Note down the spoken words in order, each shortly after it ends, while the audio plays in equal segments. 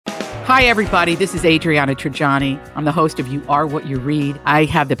Hi, everybody. This is Adriana Trajani. I'm the host of You Are What You Read. I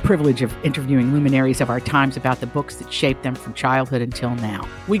have the privilege of interviewing luminaries of our times about the books that shaped them from childhood until now.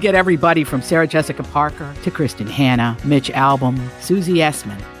 We get everybody from Sarah Jessica Parker to Kristen Hanna, Mitch Albom, Susie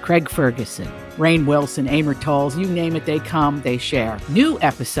Essman, Craig Ferguson, Rainn Wilson, Amor Tolls, you name it, they come, they share. New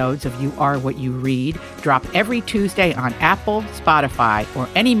episodes of You Are What You Read drop every Tuesday on Apple, Spotify, or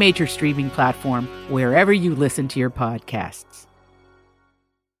any major streaming platform wherever you listen to your podcasts.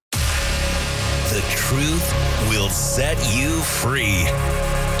 The truth will set you free.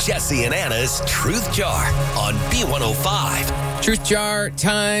 Jesse and Anna's Truth Jar on B105. Truth Jar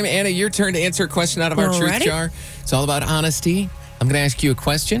time. Anna, your turn to answer a question out of our Truth Jar. It's all about honesty. I'm going to ask you a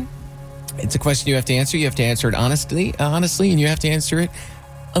question. It's a question you have to answer. You have to answer it honestly, and you have to answer it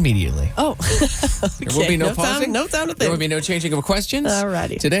immediately. Oh, okay. There will be no pausing. No sound of There thing. will be no changing of questions.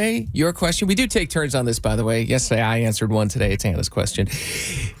 Alrighty. Today, your question. We do take turns on this, by the way. Yesterday, I answered one. Today, it's Anna's question.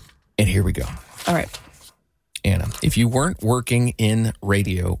 And here we go. All right. Anna, if you weren't working in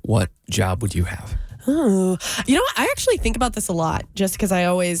radio, what job would you have? Oh, you know what? I actually think about this a lot, just because I've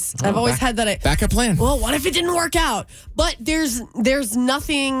always had that. Backup plan. Well, what if it didn't work out? But there's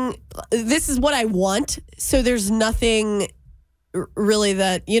nothing. This is what I want, so there's nothing really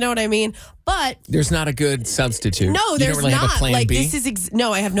that, you know what I mean. But there's not a good substitute. No, there's you don't really not. Have a plan like B? this is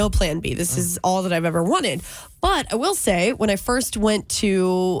no, I have no plan B. This is all that I've ever wanted. But I will say, when I first went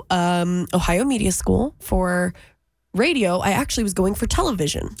to Ohio Media School for radio, I actually was going for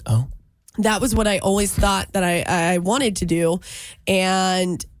television. Oh. That was what I always thought that I wanted to do.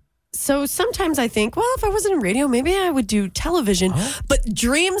 And so sometimes I think, well, if I wasn't in radio, maybe I would do television. Oh. But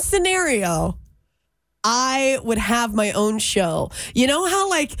dream scenario, I would have my own show. You know how,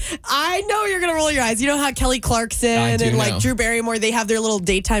 like, I know you're going to roll your eyes. You know how Kelly Clarkson and like Drew Barrymore, they have their little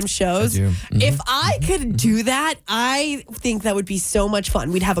daytime shows? I do. Mm-hmm. If I could do that, I think that would be so much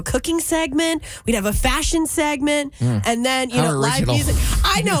fun. We'd have a cooking segment. We'd have a fashion segment. And then, How live original. music.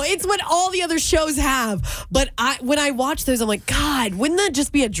 I know. It's what all the other shows have. But when I watch those, I'm like, God, wouldn't that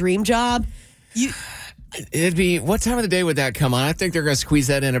just be a dream job? It'd be, what time of the day would that come on? I think they're going to squeeze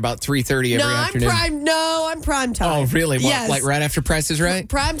that in about 3:30 every afternoon. I'm prime time. Oh, really? What, Yes. like right after Price is Right?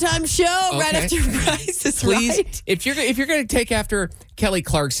 Prime time show right Okay. after Price is Please, Right. if you're going to take after Kelly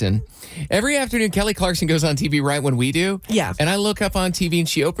Clarkson, every afternoon Kelly Clarkson goes on TV right when we do. Yeah. And I look up on TV and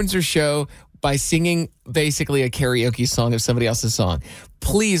she opens her show by singing basically a karaoke song of somebody else's song.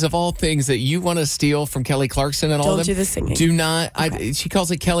 Please, of all things that you want to steal from Kelly Clarkson and all Don't of them, do the singing. do not. Okay. She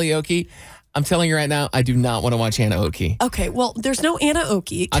calls it Kellyoke. I'm telling you right now, I do not want to watch Anna Oki. Okay, well, there's no Anna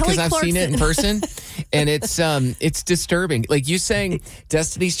Oki. Because I've seen it in person, and it's disturbing. Like you sang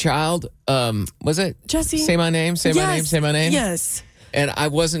Destiny's Child, was it? Jesse. Say my name, say my name, say my name. Yes. And I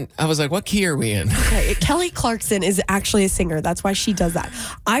was like, what key are we in? Okay, Kelly Clarkson is actually a singer. That's why she does that.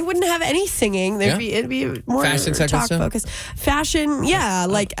 I wouldn't have any singing. It'd be more Fashion segment talk stuff? focused. Fashion, yeah.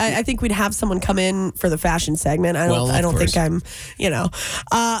 Like I think we'd have someone come in for the fashion segment. I don't think I'm,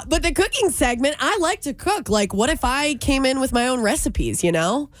 But the cooking segment, I like to cook. Like, what if I came in with my own recipes?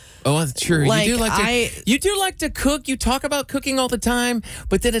 Oh, that's true. Like, you do like to cook. You talk about cooking all the time,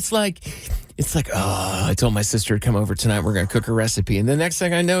 but then it's like, I told my sister to come over tonight. We're going to cook a recipe. And the next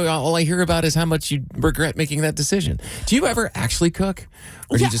thing I know, all I hear about is how much you regret making that decision. Do you ever actually cook?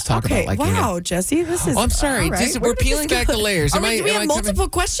 Or do you just talk about liking it? Jesse, this is... Oh, I'm sorry. all right. We're peeling back the layers. Do we have multiple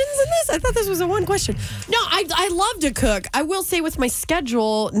questions in this? I thought this was a one question. No, I love to cook. I will say with my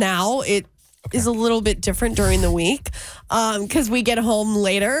schedule now, it is a little bit different during the week because we get home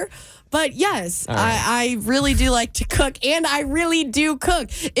later. But yes, right. I really do like to cook, and I really do cook.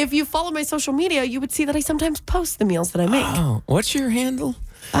 If you follow my social media, you would see that I sometimes post the meals that I make. Oh, what's your handle?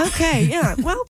 Okay, yeah. Well,